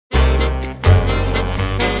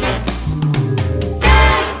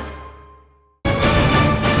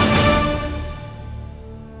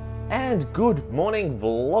And good morning,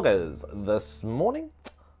 vloggers. This morning,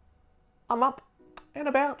 I'm up and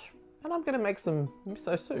about, and I'm going to make some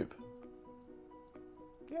miso soup.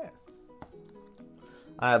 Yes.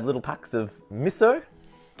 I have little packs of miso,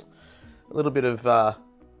 a little bit of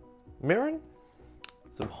mirin,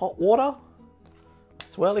 some hot water,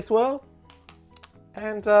 swirly swirl,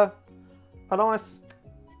 and a nice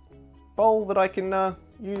bowl that I can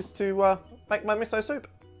use to make my miso soup.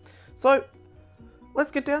 So,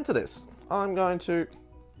 let's get down to this. I'm going to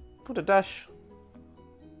put a dash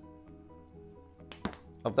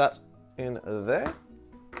of that in there.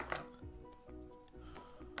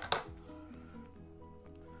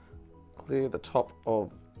 Clear the top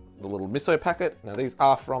of the little miso packet. Now these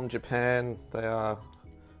are from Japan. They are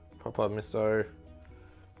proper miso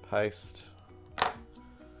paste.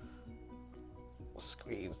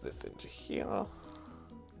 Squeeze this into here.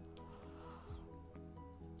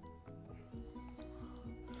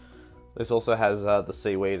 This also has the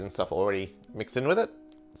seaweed and stuff already mixed in with it,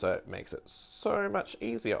 so it makes it so much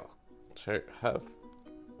easier to have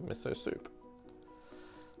miso soup.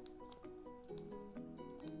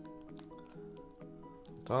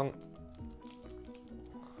 Done.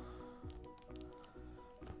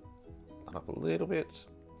 Up a little bit.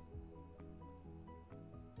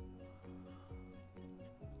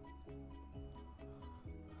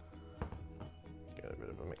 Get a bit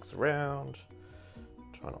of a mix around.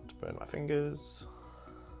 Try not to burn my fingers.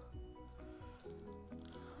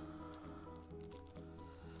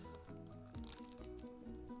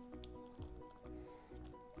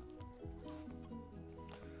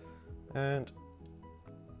 And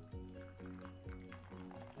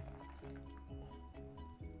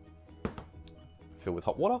fill with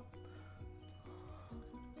hot water.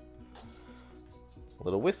 A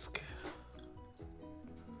little whisk.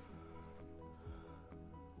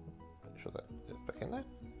 Make sure that gets back in there.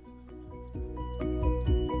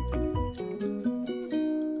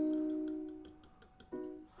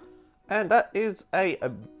 And that is a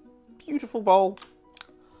beautiful bowl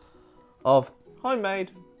of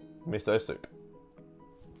homemade miso soup.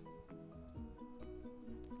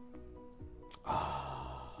 I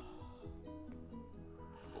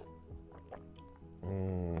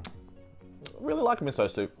really like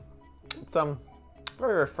miso soup. It's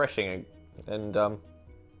very refreshing and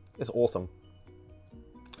it's awesome.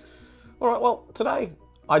 All right, well today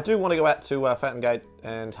I do want to go out to Fountain Gate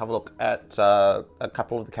and have a look at a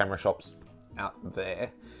couple of the camera shops out there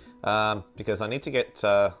because I need to get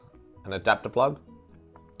an adapter plug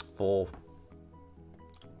for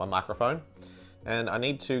my microphone, and I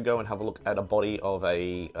need to go and have a look at a body of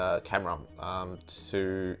a camera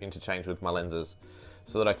to interchange with my lenses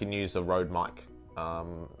so that I can use a Rode mic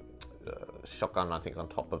shotgun, I think, on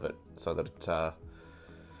top of it, so that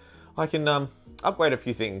I can upgrade a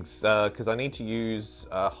few things because I need to use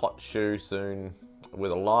a hot shoe soon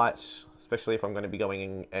with a light, especially if I'm going to be going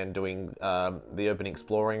in and doing the urban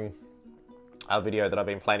exploring video that I've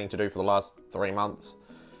been planning to do for the last 3 months.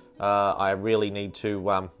 I really need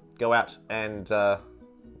to go out and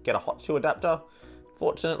get a hot shoe adapter.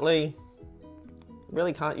 Fortunately,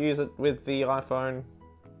 really can't use it with the iPhone,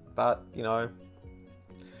 but you know,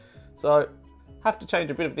 so have to change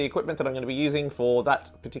a bit of the equipment that I'm going to be using for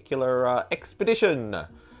that particular expedition.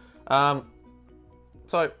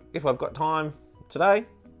 So if I've got time today,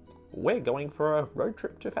 we're going for a road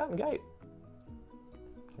trip to Fountain Gate.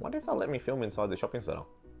 I wonder if they'll let me film inside the shopping centre.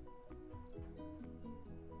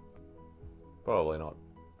 Probably not.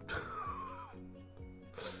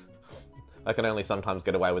 I can only sometimes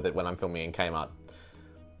get away with it when I'm filming in Kmart.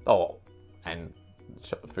 Oh, and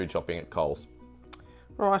food shopping at Coles.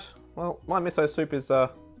 Alright, well, my miso soup is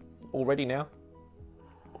all ready now.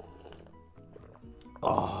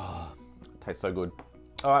 Oh, it tastes so good.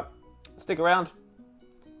 Alright, stick around.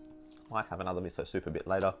 Might have another miso soup a bit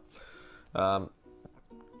later.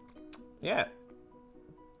 Yeah.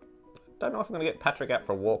 Don't know if I'm going to get Patrick out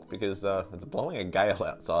for a walk because it's blowing a gale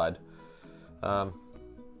outside.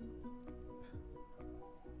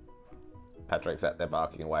 Patrick's out there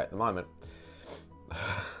barking away at the moment.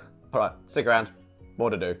 Alright, stick around. More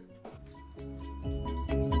to do.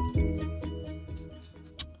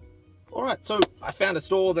 Alright, so I found a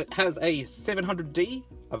store that has a 700D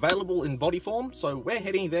available in body form, so we're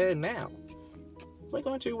heading there now. We're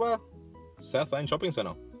going to South Lane Shopping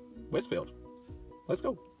Centre, Westfield. Let's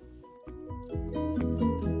go.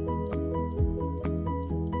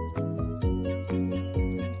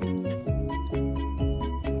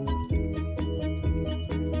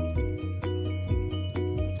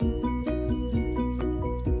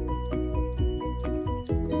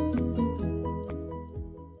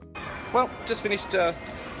 Well, just finished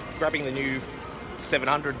grabbing the new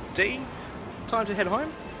 700D. Time to head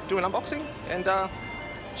home, do an unboxing, and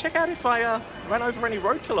check out if I ran over any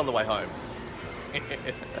roadkill on the way home.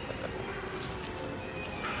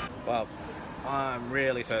 Well, I'm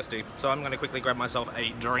really thirsty, so I'm going to quickly grab myself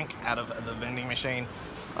a drink out of the vending machine.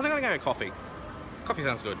 I think I'm going to go get coffee. Coffee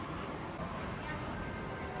sounds good.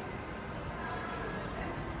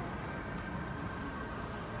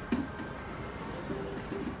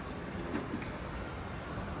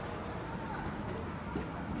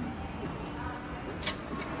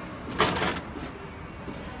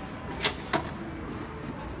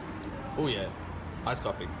 Oh yeah, iced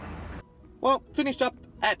coffee. Well, finished up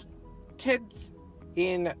at Ted's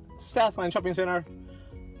in Southland Shopping Centre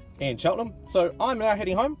in Cheltenham. So I'm now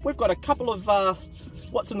heading home. We've got a couple of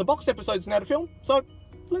What's in the Box episodes now to film. So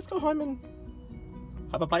let's go home and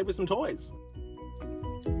have a play with some toys.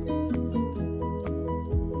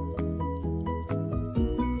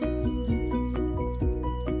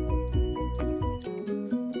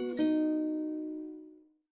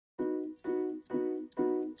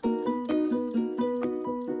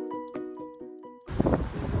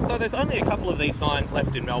 So there's only a couple of these signs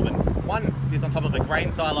left in Melbourne. One is on top of a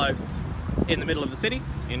grain silo in the middle of the city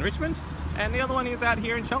in Richmond, and the other one is out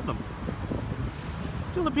here in Cheltenham.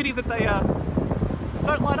 Still a pity that they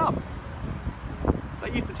don't light up.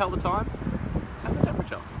 They used to tell the time and the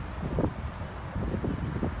temperature.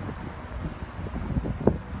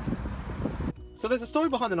 So there's a story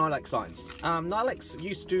behind the Nilex signs. Nilex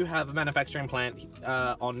used to have a manufacturing plant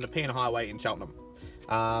on the Nepean Highway in Cheltenham,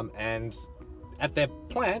 and at their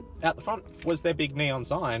plant, out the front, was their big neon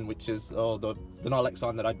sign, which is the Nilex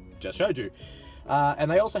sign that I just showed you. And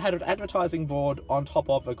they also had an advertising board on top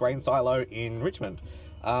of a grain silo in Richmond.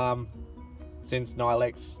 Since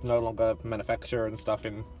Nilex no longer manufacture and stuff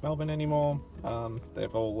in Melbourne anymore,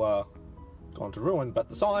 they've all gone to ruin, but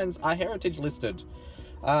the signs are heritage listed.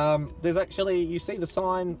 There's actually, you see the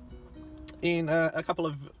sign in a couple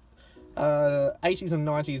of 80s and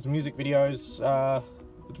 90s music videos that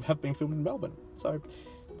have been filmed in Melbourne. So if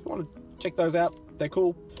you want to check those out, they're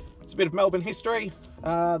cool. It's a bit of Melbourne history.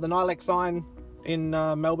 The Nilex sign in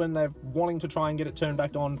Melbourne, they're wanting to try and get it turned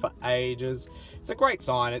back on for ages. It's a great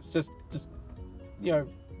sign. It's just you know,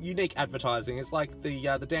 unique advertising. It's like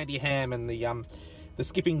the Dandy Ham and the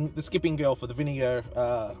skipping girl for the vinegar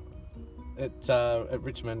at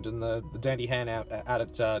Richmond, and the Dandy Ham out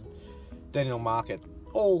at Daniel Market.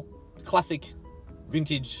 All classic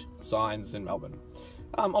vintage signs in Melbourne.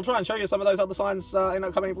 I'll try and show you some of those other signs in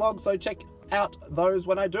upcoming vlogs, so check out those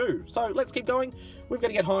when I do. So let's keep going. We've got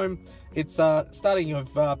to get home. It's starting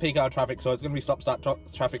of peak hour traffic, so it's going to be stop-start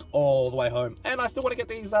traffic all the way home. And I still want to get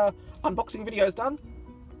these unboxing videos done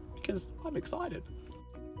because I'm excited.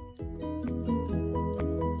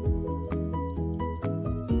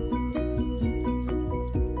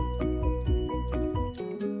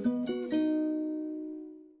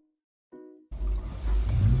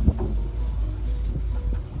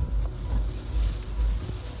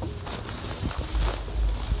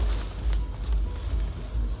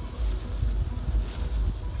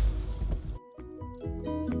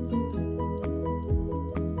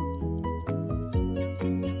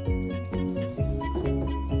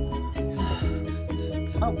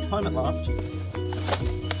 Oh, home at last.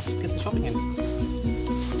 Let's get the shopping in.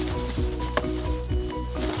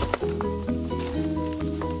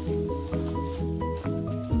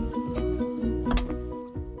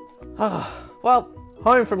 Well,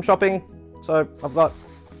 home from shopping, so I've got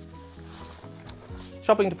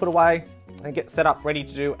shopping to put away and get set up ready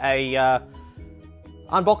to do a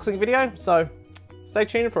unboxing video. So stay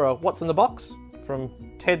tuned for a What's in the Box from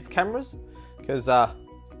Ted's Cameras, because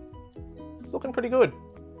it's looking pretty good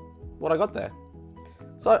what I got there.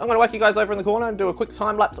 So I'm going to whack you guys over in the corner and do a quick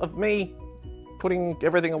time lapse of me putting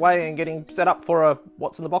everything away and getting set up for a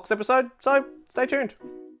What's in the Box episode. So stay tuned.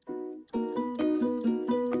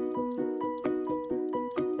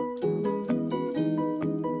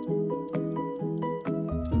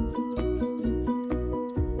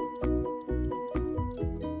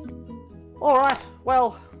 Alright,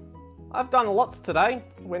 well, I've done lots today.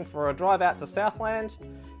 Went for a drive out to Southland.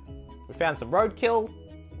 We found some roadkill.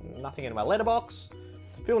 Nothing in my letterbox.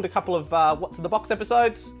 Filmed a couple of What's in the Box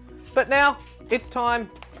episodes. But now it's time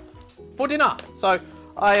for dinner. So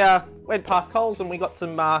I went past Coles and we got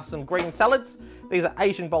some green salads. These are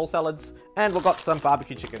Asian bowl salads, and we've got some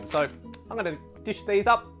barbecue chicken. So I'm going to dish these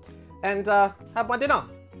up and have my dinner.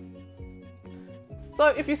 So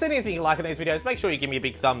if you see anything you like in these videos, make sure you give me a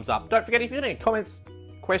big thumbs up. Don't forget, if you have any comments,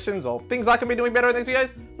 questions, or things I can be doing better in these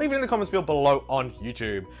videos, leave it in the comments field below on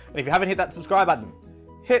YouTube. And if you haven't hit that subscribe button,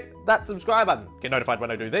 hit that subscribe button. Get notified when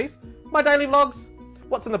I do these. My daily vlogs,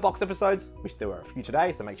 what's in the box episodes, which there were a few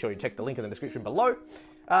today, so make sure you check the link in the description below.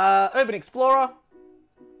 Urban Explorer,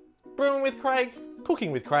 brewing with Craig,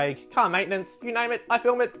 cooking with Craig, car maintenance, you name it, I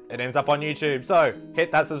film it, it ends up on YouTube. So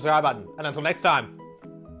hit that subscribe button. And until next time,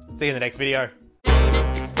 see you in the next video.